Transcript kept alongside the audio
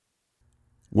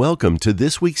Welcome to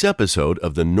this week's episode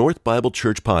of the North Bible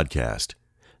Church Podcast.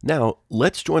 Now,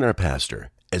 let's join our pastor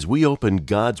as we open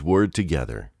God's Word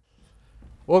together.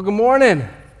 Well, good morning.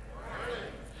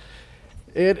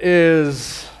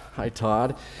 Hi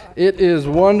Todd. It is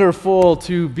wonderful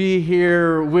to be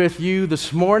here with you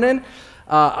this morning.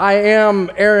 I am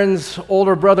Aaron's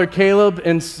older brother, Caleb.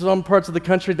 In some parts of the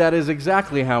country, that is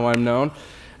exactly how I'm known.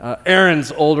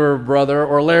 Aaron's older brother,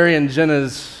 or Larry and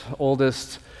Jenna's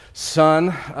oldest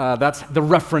son. That's the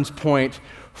reference point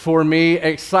for me.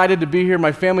 Excited to be here.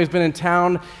 My family's been in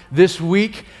town this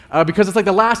week because it's like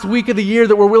the last week of the year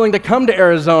that we're willing to come to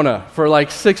Arizona for like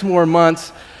 6 more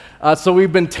months. So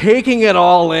we've been taking it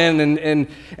all in and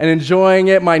enjoying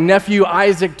it. My nephew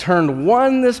Isaac turned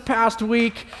 1 this past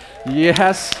week.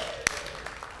 Yes.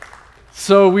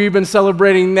 So we've been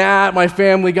celebrating that. My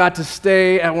family got to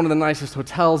stay at one of the nicest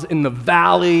hotels in the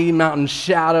valley, Mountain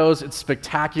Shadows. It's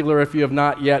spectacular if you have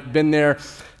not yet been there.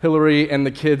 Hillary and the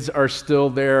kids are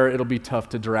still there. It'll be tough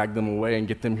to drag them away and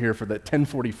get them here for the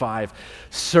 10:45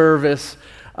 service.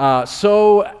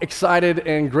 So excited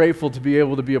and grateful to be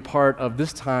able to be a part of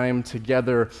this time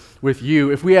together with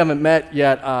you. If we haven't met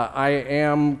yet, I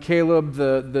am Caleb,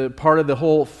 the part of the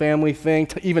whole family thing.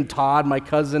 Even Todd, my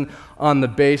cousin, on the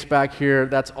bass back here.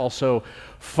 That's also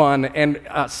fun. And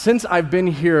since I've been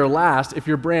here last, if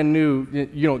you're brand new,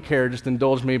 you don't care, just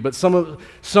indulge me. But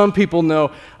some people know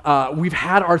we've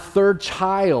had our 3rd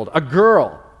child, a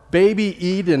girl. Baby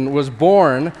Eden was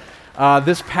born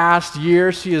this past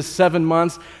year. She is 7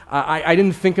 months. I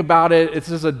didn't think about it. It's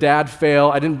just a dad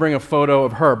fail. I didn't bring a photo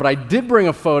of her, but I did bring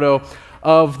a photo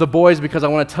of the boys because I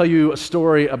want to tell you a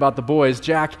story about the boys.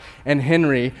 Jack and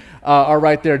Henry are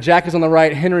right there. Jack is on the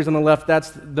right, Henry's on the left.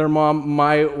 That's their mom,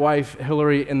 my wife,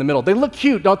 Hillary, in the middle. They look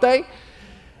cute, don't they?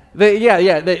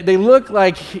 They look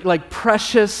like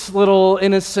precious little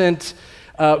innocent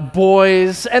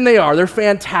boys, and they are. They're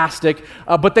fantastic,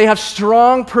 but they have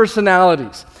strong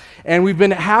personalities. And we've been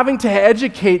having to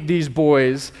educate these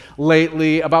boys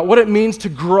lately about what it means to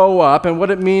grow up and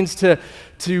what it means to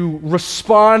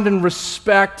respond and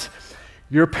respect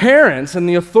your parents and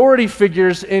the authority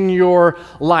figures in your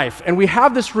life. And we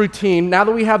have this routine. Now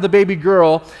that we have the baby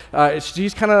girl,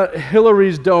 she's kind of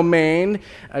Hillary's domain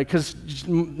because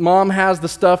mom has the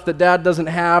stuff that dad doesn't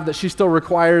have that she still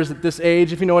requires at this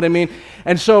age, if you know what I mean.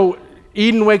 And so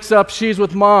Eden wakes up, she's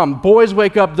with mom. Boys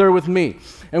wake up, they're with me.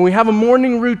 And we have a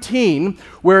morning routine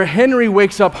where Henry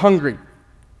wakes up hungry.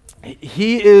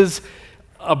 He is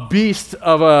a beast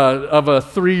of a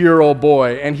 3-year-old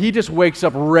boy, and he just wakes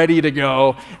up ready to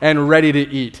go and ready to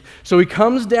eat. So he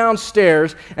comes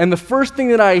downstairs, and the first thing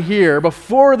that I hear,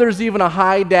 before there's even a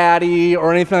hi, Daddy,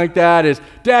 or anything like that, is,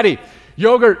 Daddy,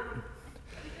 yogurt.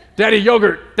 Daddy,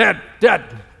 yogurt. Dad,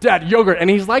 yogurt. And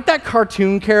he's like that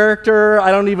cartoon character, I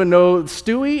don't even know,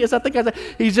 Stewie? Is that the guy?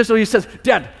 He says,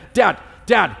 Daddy,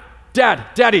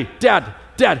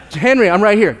 Henry, I'm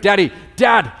right here. Daddy.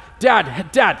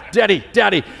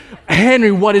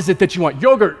 Henry, what is it that you want?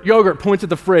 Yogurt, points at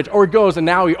the fridge. Or he goes, and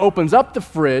now he opens up the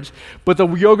fridge, but the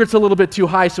yogurt's a little bit too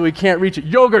high, so he can't reach it.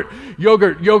 Yogurt,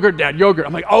 Dad, yogurt.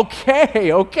 I'm like,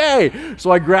 okay.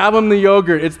 So I grab him the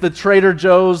yogurt. It's the Trader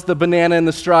Joe's, the banana and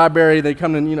the strawberry. They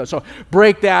come in, so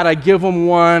break that. I give him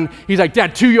one. He's like,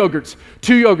 Dad, 2 yogurts,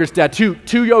 Dad, two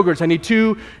yogurts. I need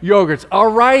 2 yogurts.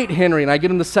 All right, Henry. And I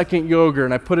get him the second yogurt,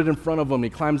 and I put it in front of him. He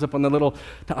climbs up on the little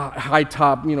high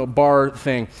top, bar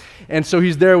thing. And so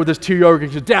he's there with his 2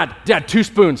 yogurts. He goes, Dad, 2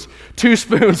 spoons. 2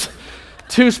 spoons.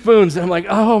 And I'm like,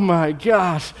 oh my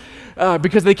gosh.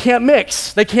 Because they can't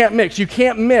mix. You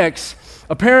can't mix,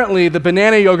 apparently, the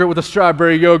banana yogurt with a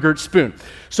strawberry yogurt spoon.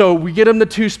 So we get him the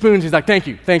 2 spoons. He's like, thank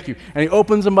you. And he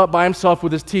opens them up by himself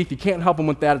with his teeth. You can't help him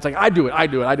with that. It's like, I do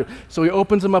it. So he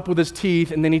opens them up with his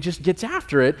teeth, and then he just gets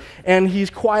after it. And he's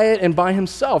quiet and by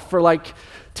himself for like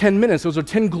 10 minutes. Those are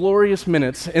 10 glorious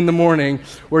minutes in the morning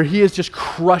where he is just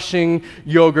crushing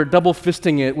yogurt, double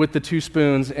fisting it with the 2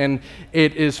 spoons, and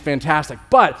it is fantastic.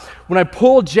 But when I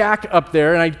pull Jack up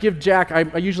there, and I give Jack,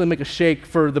 I usually make a shake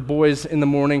for the boys in the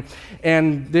morning,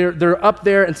 and they're up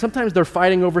there, and sometimes they're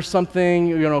fighting over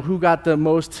something, who got the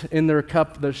most in their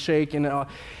cup, the shake, and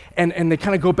they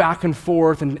kind of go back and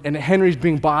forth, and Henry's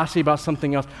being bossy about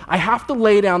something else. I have to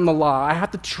lay down the law. I have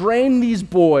to train these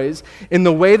boys in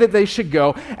the way that they should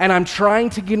go, and I'm trying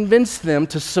to convince them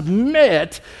to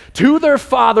submit to their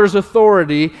father's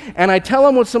authority, and I tell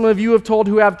them what some of you have told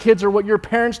who have kids, or what your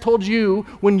parents told you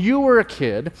when you were a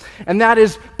kid, and that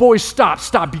is, boys, stop,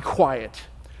 be quiet.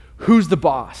 Who's the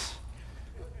boss?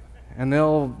 And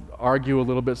they'll argue a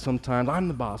little bit sometimes. I'm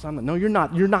the boss. No, you're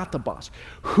not the boss.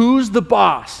 Who's the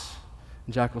boss?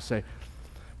 And Jack will say,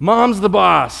 Mom's the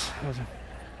boss.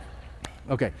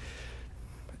 Okay.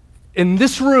 In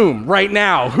this room right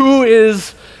now,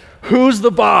 who's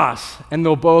the boss? And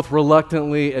they'll both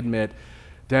reluctantly admit,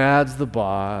 Dad's the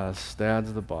boss,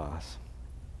 Dad's the boss.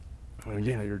 Well,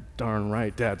 yeah, you're darn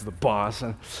right, Dad's the boss.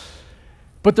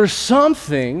 But there's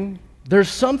something,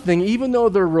 even though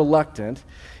they're reluctant,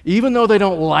 even though they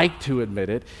don't like to admit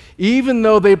it, even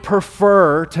though they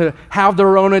prefer to have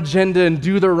their own agenda and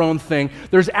do their own thing,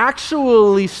 there's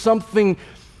actually something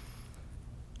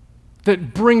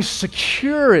that brings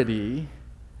security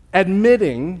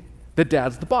admitting that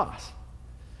Dad's the boss.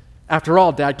 After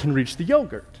all, Dad can reach the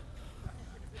yogurt.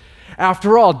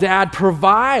 After all, Dad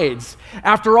provides.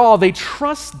 After all, they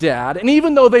trust Dad. And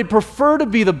even though they prefer to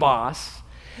be the boss,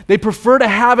 they prefer to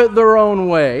have it their own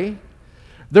way,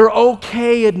 they're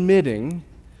okay admitting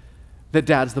that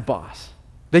Dad's the boss.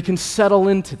 They can settle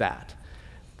into that.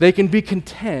 They can be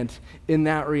content in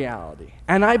that reality.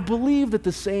 And I believe that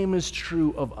the same is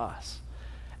true of us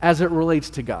as it relates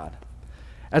to God,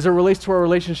 as it relates to our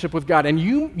relationship with God. And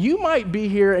you might be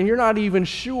here and you're not even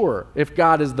sure if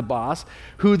God is the boss,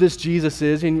 who this Jesus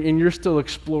is, and you're still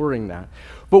exploring that.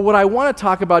 But what I want to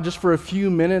talk about just for a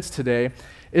few minutes today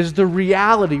is the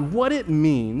reality, what it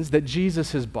means that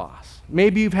Jesus is boss.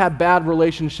 Maybe you've had bad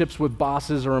relationships with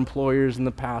bosses or employers in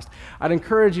the past. I'd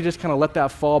encourage you just kind of let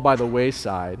that fall by the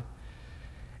wayside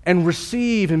and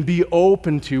receive and be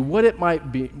open to what it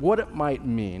might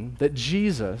mean that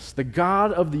Jesus, the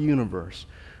God of the universe,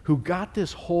 who got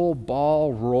this whole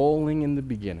ball rolling in the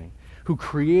beginning, who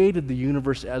created the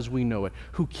universe as we know it,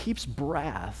 who keeps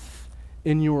breath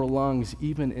in your lungs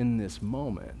even in this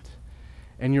moment,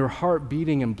 and your heart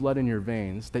beating and blood in your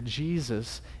veins, that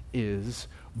Jesus is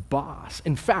boss.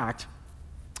 In fact,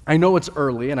 I know it's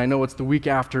early, and I know it's the week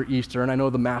after Easter, and I know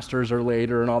the Masters are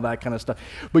later and all that kind of stuff,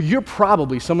 but you're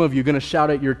probably, some of you, going to shout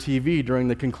at your TV during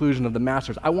the conclusion of the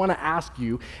Masters. I want to ask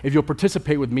you if you'll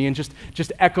participate with me and just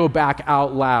echo back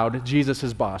out loud, Jesus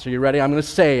is boss. Are you ready? I'm going to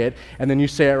say it, and then you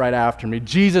say it right after me.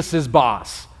 Jesus is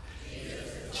boss.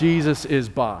 Jesus is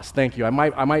boss. Thank you. I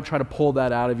might try to pull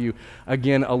that out of you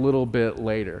again a little bit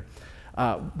later.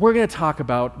 We're going to talk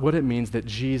about what it means that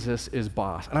Jesus is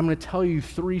boss. And I'm going to tell you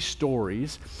 3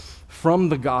 stories from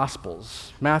the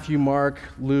Gospels. Matthew, Mark,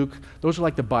 Luke, those are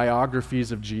like the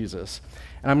biographies of Jesus.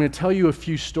 And I'm going to tell you a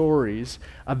few stories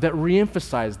that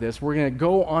reemphasize this. We're going to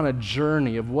go on a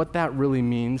journey of what that really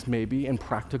means maybe in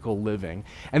practical living.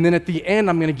 And then at the end,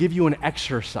 I'm going to give you an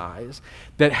exercise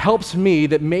that helps me,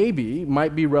 that maybe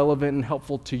might be relevant and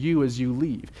helpful to you as you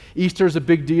leave. Easter is a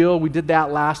big deal. We did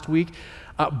that last week.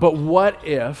 But what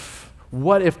if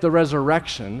the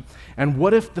resurrection, and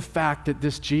what if the fact that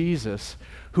this Jesus,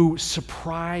 who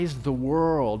surprised the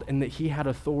world and that he had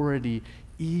authority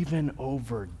even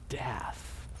over death,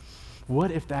 what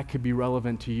if that could be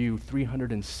relevant to you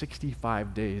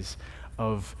 365 days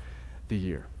of the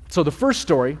year? So the first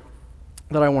story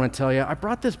that I want to tell you, I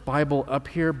brought this Bible up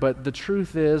here, but the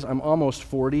truth is I'm almost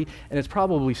 40, and it's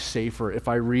probably safer if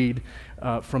I read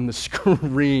from the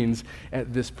screens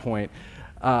at this point.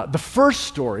 The first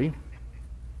story,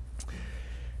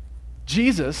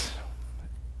 Jesus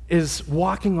is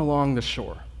walking along the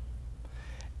shore.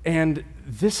 And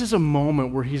this is a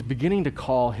moment where he's beginning to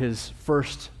call his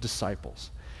first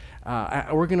disciples.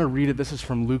 We're going to read it. This is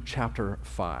from Luke chapter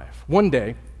 5. One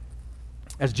day,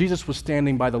 as Jesus was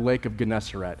standing by the lake of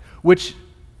Gennesaret, which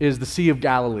is the Sea of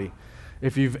Galilee.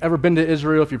 If you've ever been to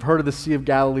Israel, if you've heard of the Sea of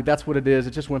Galilee, that's what it is.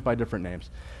 It just went by different names.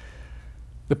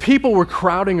 The people were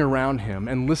crowding around him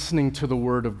and listening to the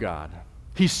word of God.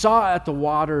 He saw at the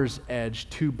water's edge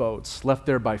 2 boats left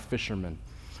there by fishermen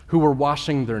who were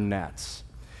washing their nets.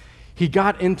 He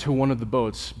got into one of the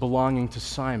boats belonging to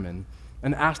Simon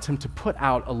and asked him to put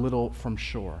out a little from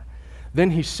shore.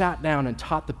 Then he sat down and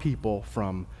taught the people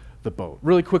from the boat.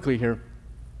 Really quickly here,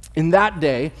 in that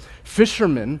day,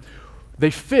 fishermen,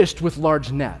 they fished with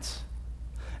large nets.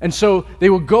 And so they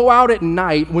would go out at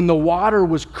night when the water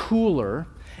was cooler,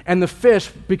 and the fish,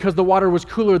 because the water was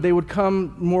cooler, they would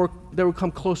come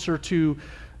closer to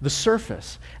the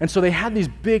surface. And so they had these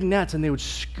big nets and they would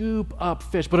scoop up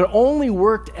fish. But it only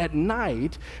worked at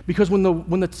night because when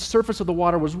the surface of the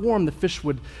water was warm, the fish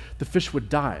would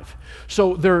dive.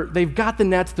 So they've got the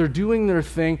nets, they're doing their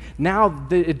thing. Now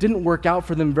it didn't work out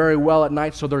for them very well at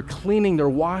night, so they're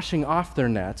washing off their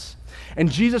nets.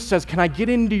 And Jesus says, "Can I get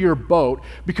into your boat?"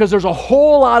 Because there's a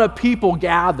whole lot of people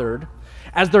gathered,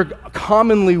 as there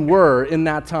commonly were in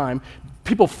that time.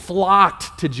 People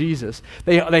flocked to Jesus.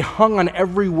 They hung on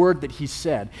every word that he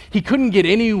said. He couldn't get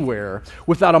anywhere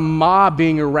without a mob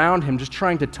being around him, just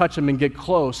trying to touch him and get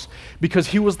close, because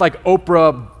he was like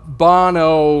Oprah,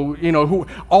 Bono, who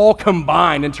all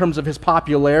combined in terms of his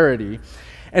popularity.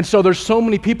 And so there's so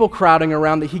many people crowding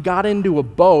around that he got into a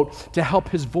boat to help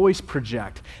his voice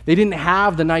project. They didn't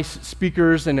have the nice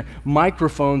speakers and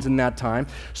microphones in that time.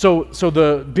 So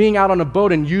the being out on a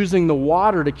boat and using the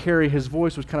water to carry his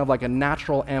voice was kind of like a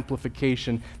natural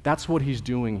amplification. That's what he's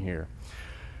doing here.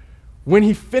 When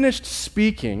he finished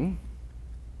speaking,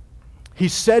 he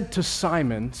said to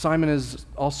Simon, Simon is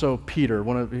also Peter,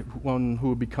 one who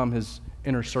would become his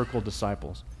inner circle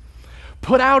disciples,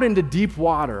 "Put out into deep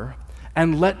water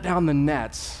and let down the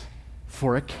nets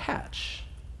for a catch."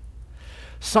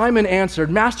 Simon answered,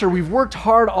 "Master, we've worked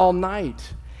hard all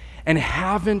night and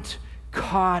haven't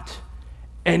caught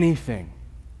anything.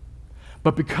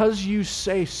 But because you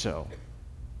say so,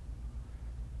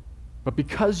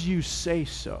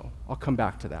 I'll come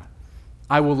back to that,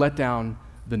 I will let down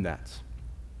the nets."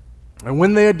 And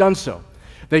when they had done so,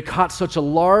 they caught such a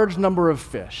large number of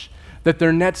fish that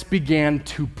their nets began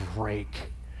to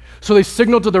break. So they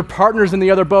signaled to their partners in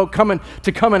the other boat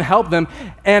to come and help them,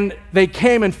 and they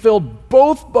came and filled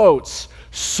both boats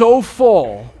so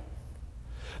full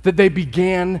that they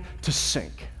began to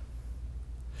sink.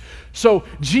 So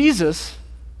Jesus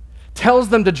tells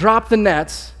them to drop the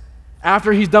nets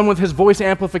after he's done with his voice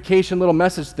amplification little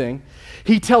message thing.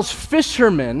 He tells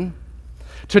fishermen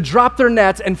to drop their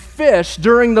nets and fish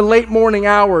during the late morning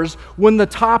hours when the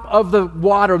top of the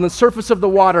water, when the surface of the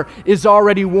water is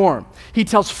already warm. He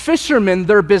tells fishermen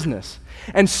their business.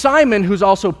 And Simon,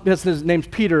 his name's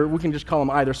Peter, we can just call him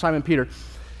either, Simon Peter,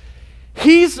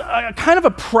 he's kind of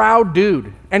a proud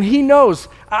dude, and he knows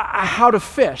how to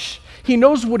fish. He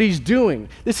knows what he's doing.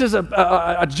 This is a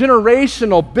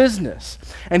generational business,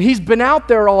 and he's been out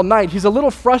there all night. He's a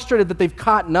little frustrated that they've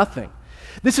caught nothing.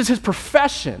 This is his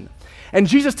profession. And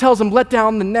Jesus tells him, let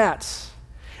down the nets.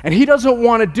 And he doesn't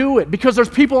want to do it because there's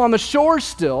people on the shore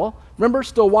still, remember,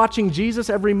 still watching Jesus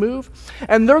every move,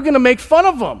 and they're going to make fun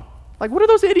of him. Like, what are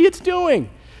those idiots doing?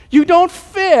 You don't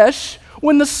fish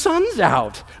when the sun's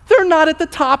out. They're not at the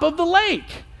top of the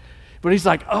lake. But he's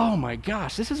like, oh my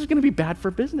gosh, this is going to be bad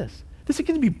for business. This is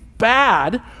going to be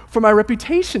bad for my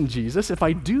reputation, Jesus, if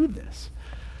I do this.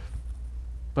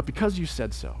 But because you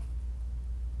said so,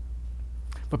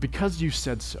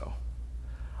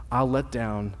 I'll let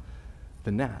down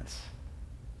the nets.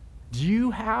 Do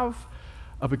you have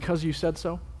a because you said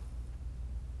so?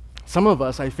 Some of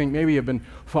us, I think, maybe have been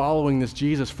following this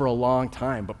Jesus for a long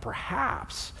time, but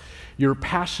perhaps your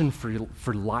passion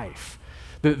for life,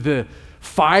 the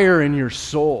fire in your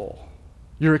soul,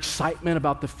 your excitement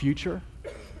about the future,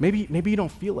 maybe you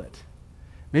don't feel it.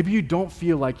 Maybe you don't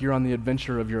feel like you're on the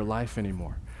adventure of your life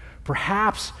anymore.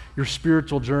 Perhaps your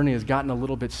spiritual journey has gotten a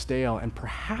little bit stale, and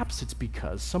perhaps it's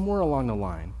because somewhere along the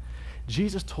line,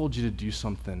 Jesus told you to do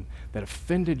something that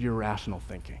offended your rational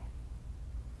thinking.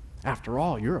 After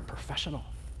all, you're a professional.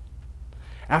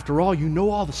 After all, you know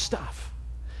all the stuff.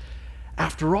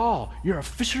 After all, you're a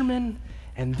fisherman,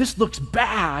 and this looks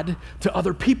bad to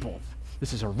other people.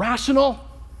 This is irrational.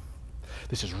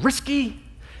 This is risky.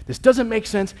 This doesn't make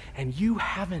sense, and you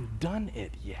haven't done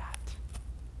it yet.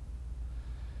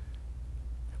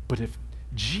 But if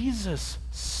Jesus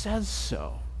says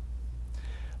so,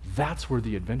 that's where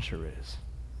the adventure is.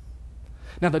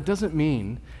 Now, that doesn't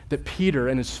mean that Peter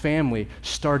and his family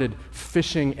started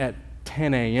fishing at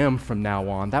 10 a.m. from now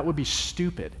on. That would be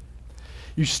stupid.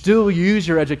 You still use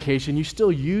your education, you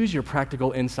still use your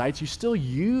practical insights, you still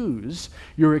use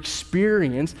your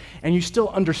experience, and you still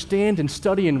understand and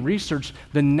study and research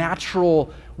the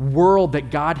natural world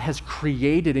that God has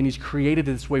created, and he's created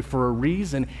it this way for a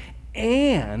reason.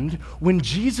 And when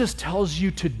Jesus tells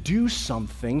you to do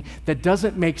something that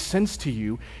doesn't make sense to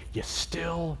you, you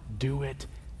still do it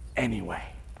anyway.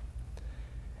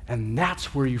 And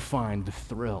that's where you find the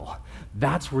thrill.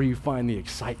 That's where you find the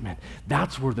excitement.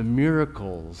 That's where the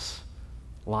miracles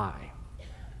lie.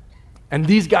 And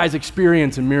these guys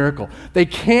experience a miracle. They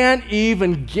can't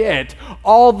even get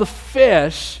all the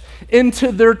fish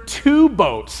into their 2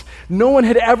 boats. No one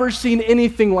had ever seen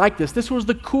anything like this. This was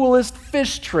the coolest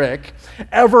fish trick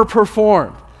ever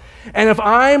performed. And if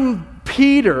I'm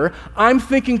Peter, I'm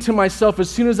thinking to myself as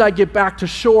soon as I get back to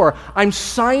shore, I'm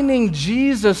signing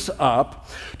Jesus up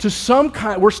to some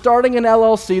kind, we're starting an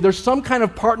LLC, there's some kind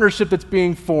of partnership that's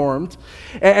being formed,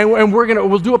 and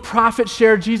we'll do a profit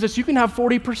share. Jesus, you can have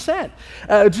 40%.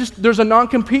 There's a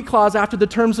non-compete clause after the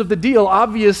terms of the deal,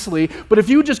 obviously, but if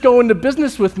you just go into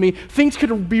business with me, things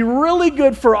could be really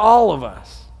good for all of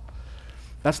us.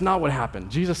 That's not what happened.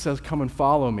 Jesus says, come and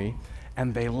follow me,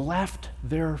 and they left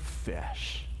their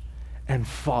fish and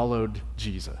followed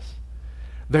Jesus.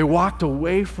 They walked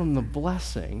away from the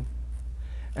blessing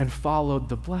and followed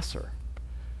the blesser.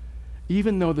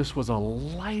 even though this was a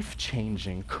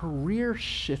life-changing,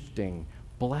 career-shifting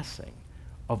blessing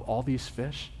of all these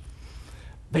fish,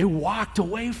 they walked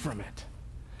away from it.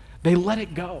 They let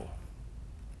it go.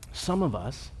 Some of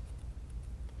us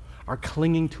are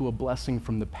clinging to a blessing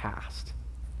from the past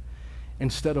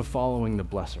instead of following the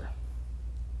blesser.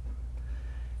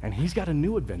 And he's got a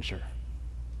new adventure.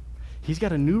 He's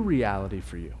got a new reality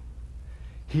for you.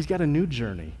 He's got a new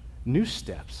journey, new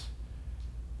steps,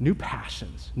 new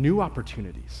passions, new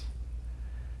opportunities.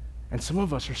 And some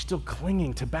of us are still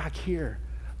clinging to back here,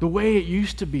 the way it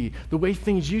used to be, the way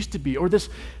things used to be, or this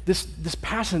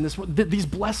passion, these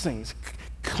blessings,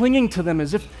 clinging to them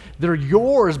as if they're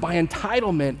yours by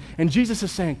entitlement. And Jesus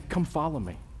is saying, come follow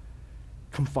me.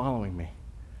 Come following me.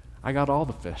 I got all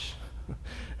the fish.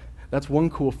 That's one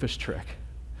cool fish trick.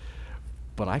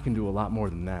 But I can do a lot more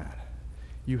than that.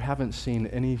 You haven't seen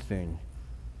anything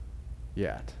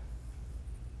yet.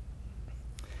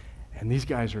 And these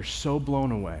guys are so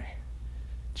blown away.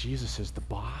 Jesus is the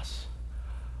boss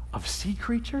of sea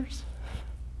creatures?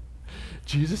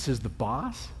 Jesus is the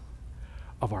boss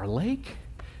of our lake?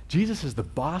 Jesus is the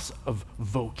boss of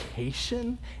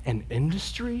vocation and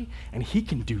industry, and he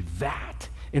can do that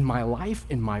in my life,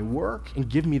 in my work, and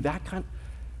give me that kind.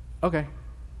 Okay.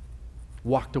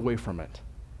 Walked away from it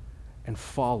and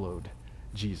followed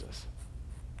Jesus.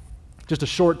 Just a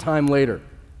short time later,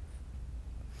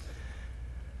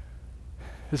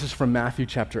 this is from Matthew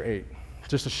chapter 8.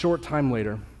 Just a short time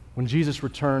later, when Jesus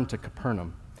returned to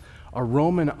Capernaum, a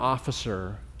Roman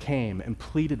officer came and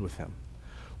pleaded with him,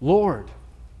 Lord,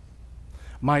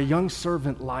 my young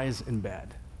servant lies in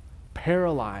bed,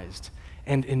 paralyzed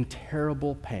and in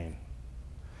terrible pain.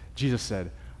 Jesus said,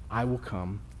 I will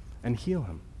come and heal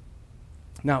him.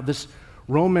 Now, this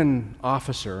Roman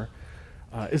officer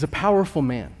is a powerful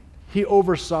man. He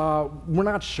oversaw, we're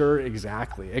not sure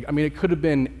exactly. I mean, it could have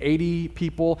been 80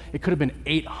 people. It could have been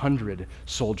 800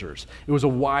 soldiers. It was a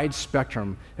wide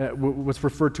spectrum. What's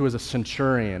referred to as a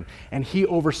centurion. And he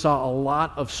oversaw a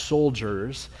lot of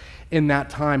soldiers in that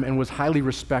time and was highly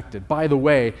respected. By the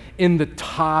way, in the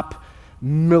top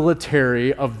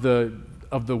military of the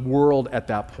world at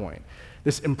that point.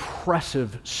 This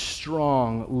impressive,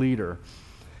 strong leader.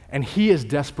 And he is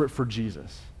desperate for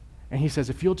Jesus. And he says,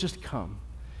 if you'll just come,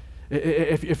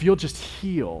 if you'll just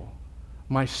heal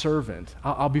my servant,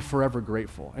 I'll be forever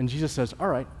grateful. And Jesus says, all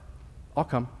right, I'll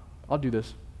come. I'll do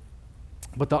this.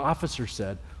 But the officer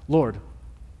said, Lord,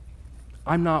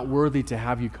 I'm not worthy to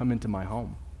have you come into my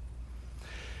home.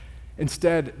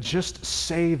 Instead, just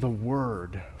say the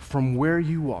word from where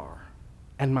you are,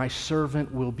 and my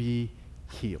servant will be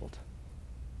healed.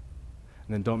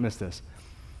 And then don't miss this.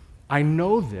 I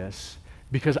know this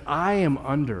because I am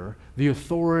under the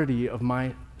authority of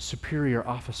my superior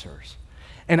officers,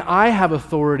 and I have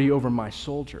authority over my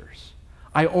soldiers.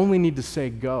 I only need to say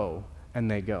go, and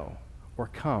they go, or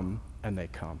come, and they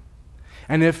come.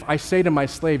 And if I say to my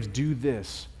slaves, do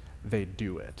this, they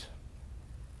do it.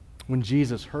 When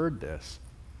Jesus heard this,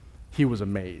 he was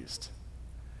amazed.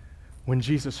 When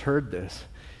Jesus heard this,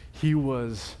 he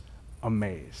was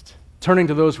amazed. Turning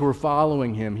to those who were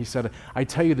following him, he said, I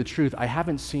tell you the truth, I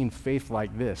haven't seen faith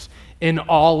like this in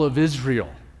all of Israel.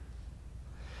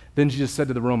 Then Jesus said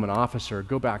to the Roman officer,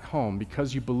 go back home,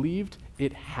 because you believed,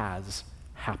 it has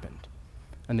happened.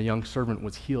 And the young servant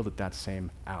was healed at that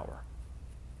same hour.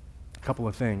 A couple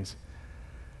of things.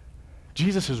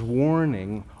 Jesus is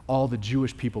warning all the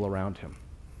Jewish people around him.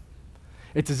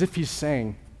 It's as if he's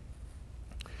saying,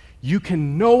 you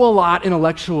can know a lot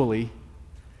intellectually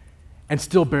and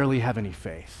still barely have any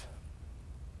faith.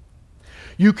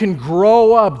 You can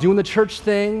grow up doing the church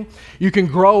thing. You can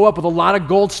grow up with a lot of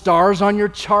gold stars on your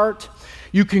chart.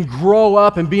 You can grow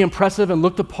up and be impressive and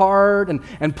look the part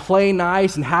and play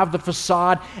nice and have the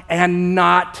facade and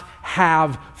not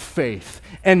have faith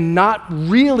and not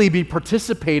really be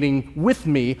participating with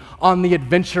me on the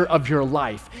adventure of your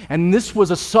life. And this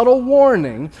was a subtle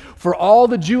warning for all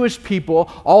the Jewish people,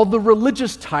 all the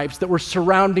religious types that were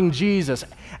surrounding Jesus.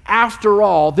 After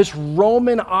all, this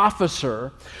Roman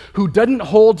officer who didn't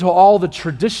hold to all the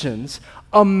traditions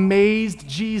amazed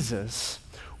Jesus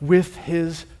with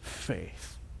his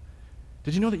faith.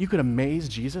 Did you know that you could amaze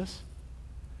Jesus?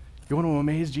 You want to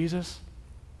amaze Jesus?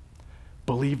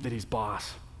 Believe that he's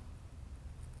boss.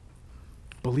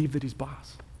 Believe that he's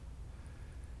boss.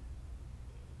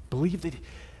 Believe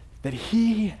that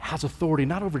he has authority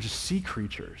not over just sea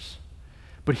creatures,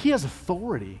 but he has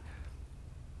authority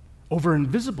over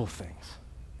invisible things.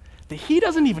 That he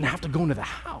doesn't even have to go into the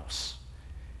house.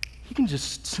 He can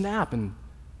just snap and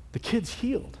the kid's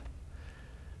healed.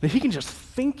 That he can just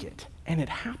think it and it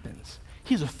happens.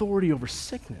 He has authority over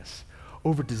sickness,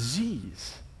 over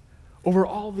disease, over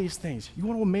all these things. You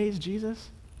want to amaze Jesus?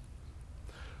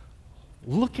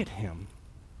 Look at him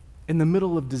in the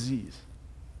middle of disease.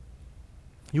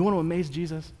 You want to amaze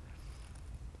Jesus?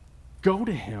 Go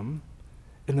to him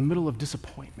in the middle of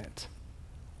disappointment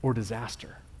or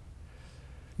disaster.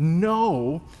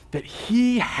 Know that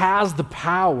he has the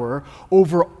power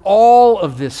over all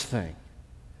of this thing.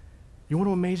 You want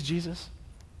to amaze Jesus?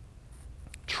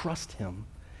 Trust him,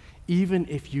 even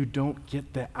if you don't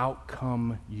get the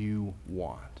outcome you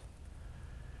want.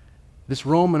 This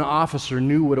Roman officer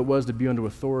knew what it was to be under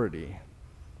authority.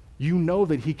 You know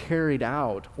that he carried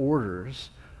out orders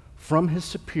from his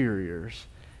superiors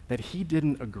that he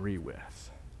didn't agree with.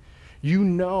 You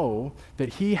know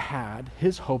that he had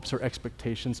his hopes or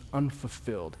expectations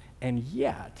unfulfilled, and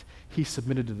yet he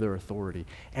submitted to their authority,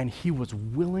 and he was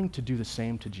willing to do the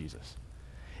same to Jesus.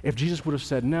 If Jesus would have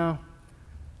said, no,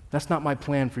 that's not my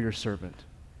plan for your servant.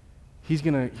 He's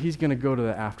gonna go to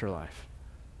the afterlife.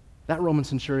 That Roman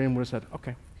centurion would have said,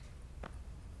 okay,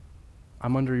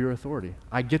 I'm under your authority.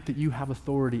 I get that you have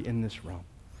authority in this realm.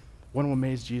 Want to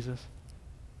amaze Jesus?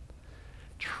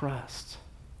 Trust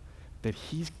that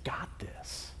he's got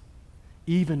this,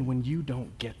 even when you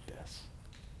don't get this.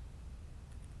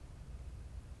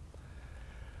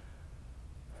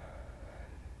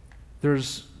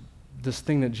 There's this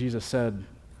thing that Jesus said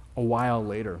a while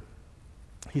later.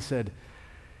 He said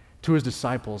to his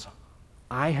disciples,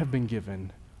 I have been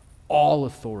given all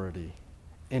authority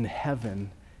in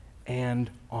heaven and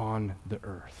on the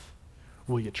earth.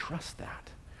 Will you trust that?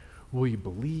 Will you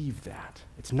believe that?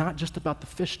 It's not just about the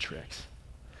fish tricks.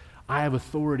 I have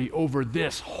authority over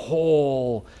this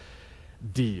whole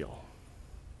deal.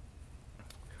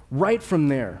 Right from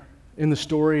there, in the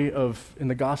story in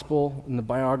the gospel, in the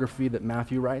biography that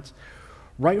Matthew writes,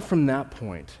 right from that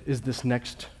point is this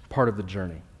next part of the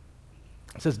journey.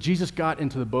 It says Jesus got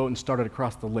into the boat and started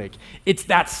across the lake. It's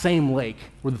that same lake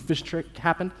where the fish trick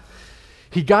happened.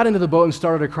 He got into the boat and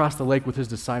started across the lake with his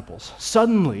disciples.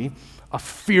 Suddenly, a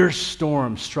fierce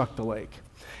storm struck the lake,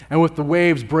 and with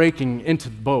waves breaking into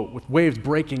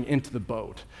the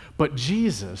boat. But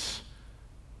Jesus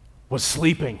was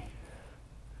sleeping.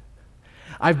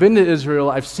 I've been to Israel.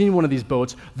 I've seen one of these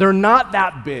boats. They're not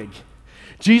that big.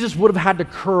 Jesus would have had to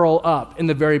curl up in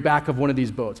the very back of one of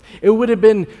these boats. It would have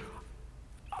been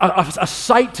a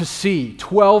sight to see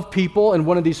 12 people in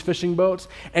one of these fishing boats,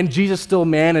 and Jesus still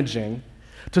managing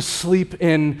to sleep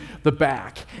in the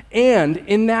back. And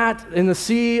in the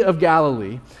Sea of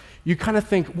Galilee, you kind of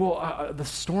think, well, the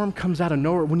storm comes out of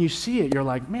nowhere. When you see it, you're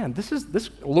like, man, this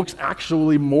looks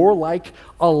actually more like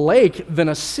a lake than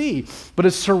a sea, but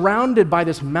it's surrounded by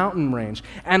this mountain range,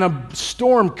 and a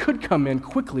storm could come in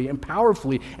quickly and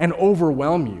powerfully and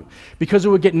overwhelm you because it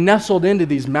would get nestled into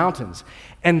these mountains.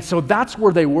 And so that's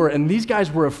where they were, and these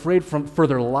guys were afraid for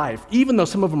their life. Even though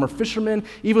some of them are fishermen,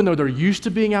 even though they're used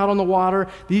to being out on the water,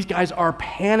 these guys are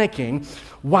panicking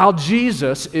while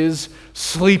Jesus is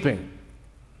sleeping.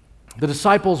 The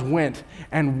disciples went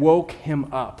and woke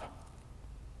him up,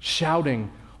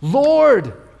 shouting,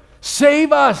 Lord,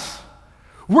 save us!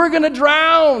 We're going to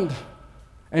drown!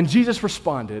 And Jesus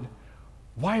responded,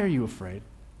 why are you afraid?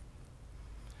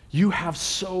 You have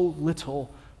so little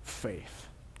faith.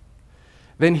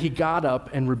 Then he got up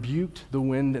and rebuked the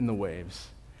wind and the waves,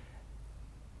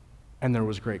 and there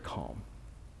was great calm.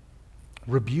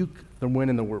 Rebuke the wind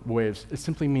and the waves, it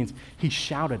simply means he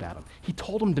shouted at them. He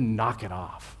told them to knock it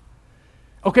off.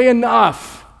 Okay,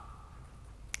 enough.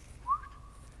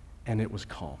 And it was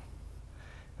calm.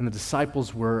 And the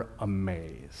disciples were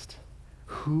amazed.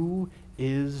 Who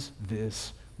is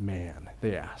this man?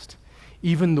 They asked.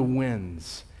 Even the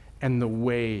winds and the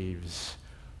waves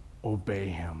obey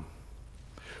him.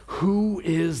 Who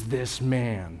is this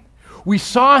man? We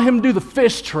saw him do the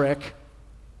fish trick.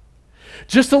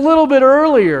 Just a little bit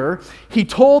earlier, he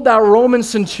told that Roman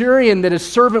centurion that his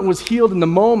servant was healed in the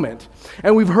moment.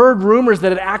 And we've heard rumors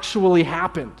that it actually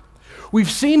happened. We've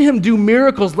seen him do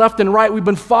miracles left and right. We've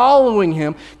been following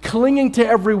him, clinging to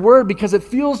every word because it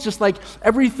feels just like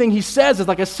everything he says is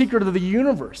like a secret of the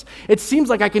universe. It seems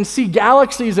like I can see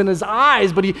galaxies in his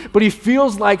eyes, but he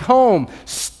feels like home.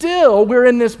 Still, we're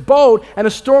in this boat and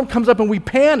a storm comes up and we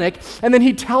panic, and then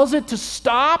he tells it to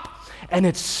stop, and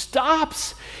it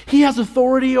stops. He has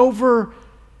authority over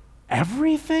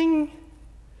everything.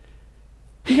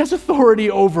 He has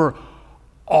authority over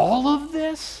all of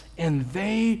this, and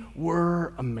they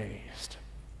were amazed.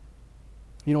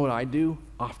 You know what I do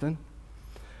often?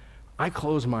 I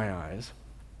close my eyes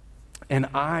and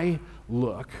I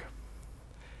look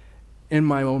in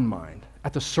my own mind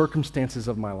at the circumstances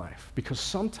of my life, because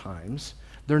sometimes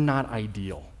they're not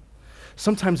ideal.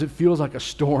 Sometimes it feels like a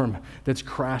storm that's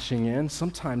crashing in.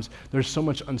 Sometimes there's so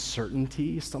much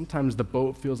uncertainty. Sometimes the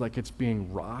boat feels like it's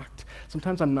being rocked.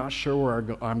 Sometimes I'm not sure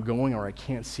where I'm going, or I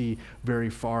can't see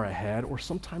very far ahead, or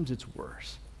sometimes it's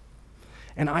worse.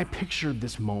 And I pictured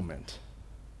this moment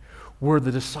where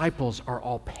the disciples are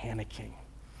all panicking.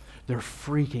 They're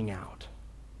freaking out.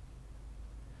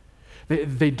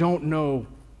 They don't know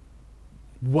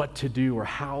what to do or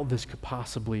how this could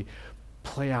possibly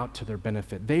play out to their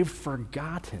benefit. They've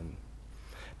forgotten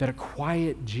that a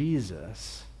quiet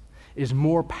Jesus is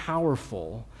more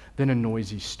powerful than a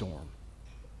noisy storm.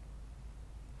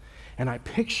 And I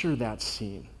picture that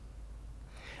scene.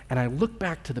 And I look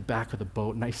back to the back of the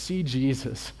boat and I see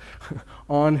Jesus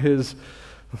on his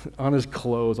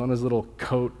clothes, on his little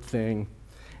coat thing.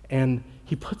 And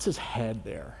he puts his head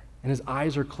there. And his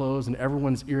eyes are closed, and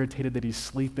everyone's irritated that he's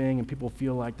sleeping, and people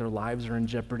feel like their lives are in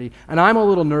jeopardy. And I'm a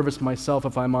little nervous myself,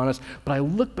 if I'm honest, but I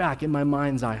look back in my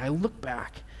mind's eye. I look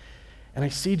back, and I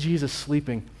see Jesus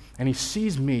sleeping, and he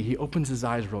sees me. He opens his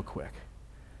eyes real quick,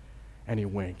 and he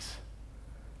winks.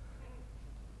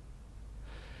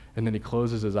 And then he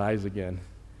closes his eyes again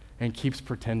and keeps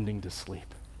pretending to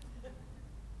sleep.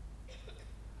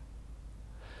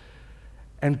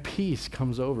 And peace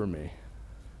comes over me.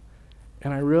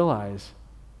 And I realize,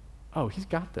 oh, he's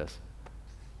got this.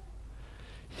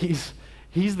 He's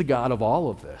the God of all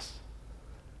of this.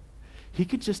 He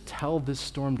could just tell this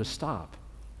storm to stop,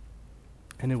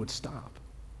 and it would stop.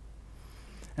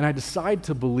 And I decide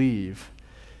to believe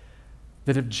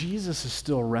that if Jesus is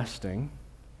still resting,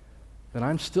 then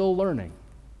I'm still learning.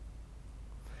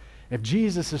 If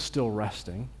Jesus is still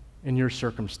resting in your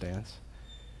circumstance,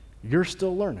 you're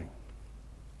still learning.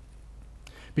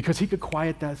 Because he could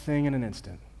quiet that thing in an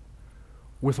instant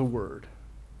with a word.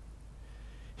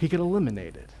 He could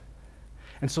eliminate it.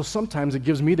 And so sometimes it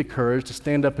gives me the courage to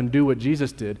stand up and do what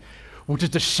Jesus did, which is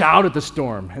to shout at the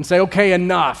storm and say, okay,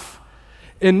 enough.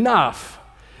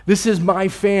 This is my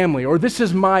family, or this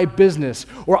is my business,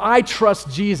 or I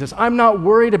trust Jesus. I'm not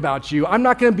worried about you. I'm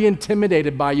not going to be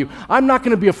intimidated by you. I'm not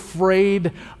going to be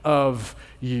afraid of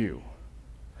you.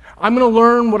 I'm going to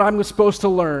learn what I'm supposed to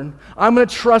learn. I'm going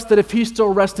to trust that if he's still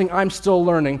resting, I'm still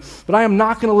learning. But I am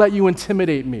not going to let you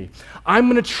intimidate me. I'm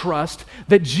going to trust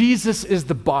that Jesus is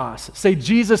the boss. Say,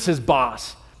 Jesus is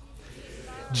boss.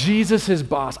 Jesus is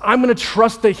boss. I'm going to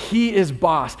trust that he is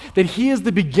boss, that he is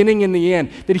the beginning and the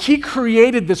end, that he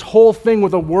created this whole thing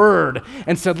with a word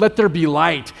and said, let there be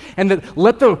light, and that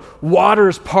let the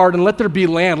waters part and let there be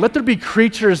land, let there be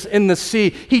creatures in the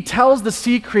sea. He tells the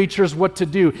sea creatures what to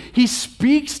do. He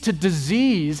speaks to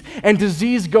disease, and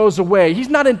disease goes away. He's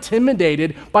not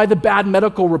intimidated by the bad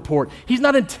medical report. He's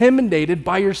not intimidated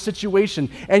by your situation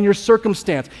and your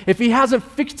circumstance. If he hasn't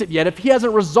fixed it yet, if he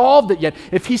hasn't resolved it yet,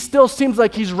 if he still seems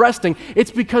like he's resting, it's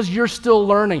because you're still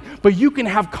learning. But you can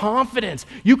have confidence,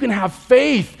 you can have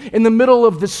faith in the middle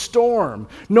of the storm,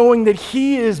 knowing that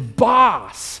he is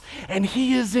boss and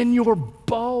he is in your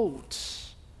boat.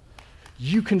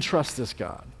 You can trust this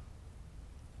God.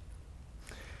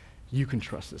 You can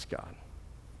trust this God.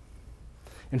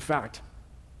 In fact,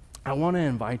 I want to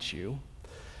invite you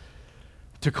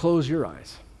to close your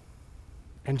eyes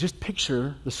and just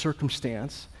picture the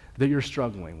circumstance that you're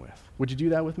struggling with. Would you do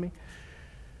that with me?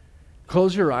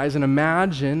 Close your eyes and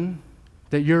imagine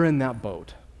that you're in that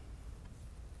boat.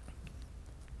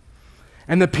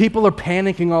 And the people are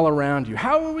panicking all around you.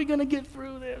 How are we going to get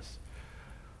through this?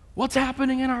 What's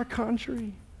happening in our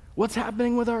country? What's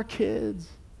happening with our kids?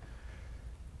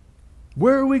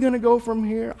 Where are we going to go from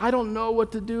here? I don't know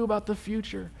what to do about the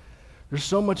future. There's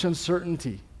so much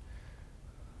uncertainty.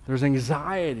 There's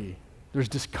anxiety. There's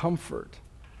discomfort.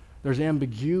 There's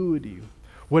ambiguity.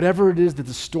 Whatever it is that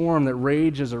the storm that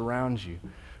rages around you,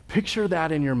 picture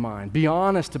that in your mind. Be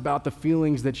honest about the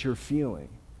feelings that you're feeling.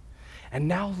 And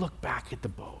now look back at the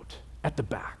boat, at the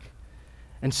back,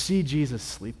 and see Jesus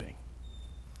sleeping.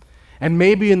 And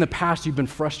maybe in the past you've been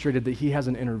frustrated that he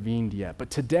hasn't intervened yet. But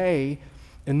today,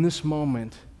 in this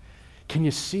moment, can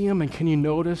you see him and can you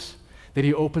notice that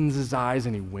he opens his eyes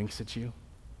and he winks at you?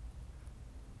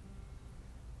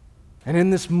 And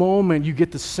in this moment, you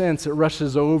get the sense, it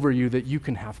rushes over you, that you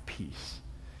can have peace,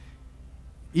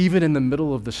 even in the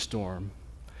middle of the storm,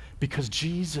 because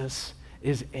Jesus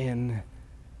is in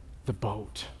the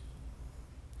boat.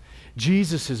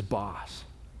 Jesus is boss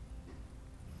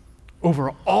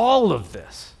over all of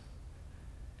this,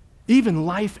 even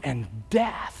life and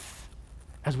death,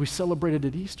 as we celebrated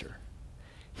at Easter.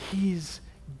 He's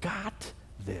got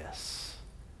this.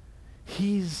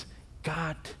 He's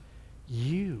got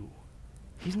you.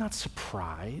 He's not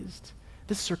surprised.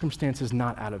 This circumstance is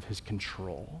not out of his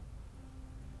control.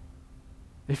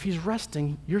 If he's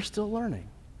resting, you're still learning.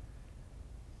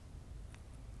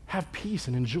 Have peace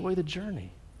and enjoy the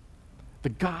journey. The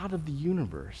God of the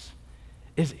universe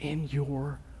is in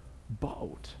your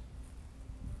boat.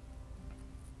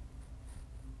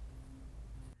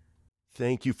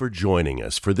 Thank you for joining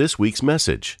us for this week's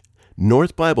message.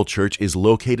 North Bible Church is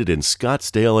located in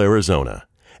Scottsdale, Arizona,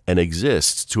 and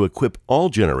exists to equip all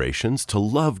generations to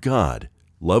love God,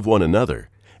 love one another,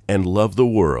 and love the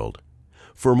world.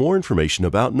 For more information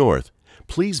about North,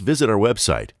 please visit our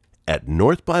website at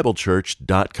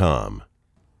northbiblechurch.com.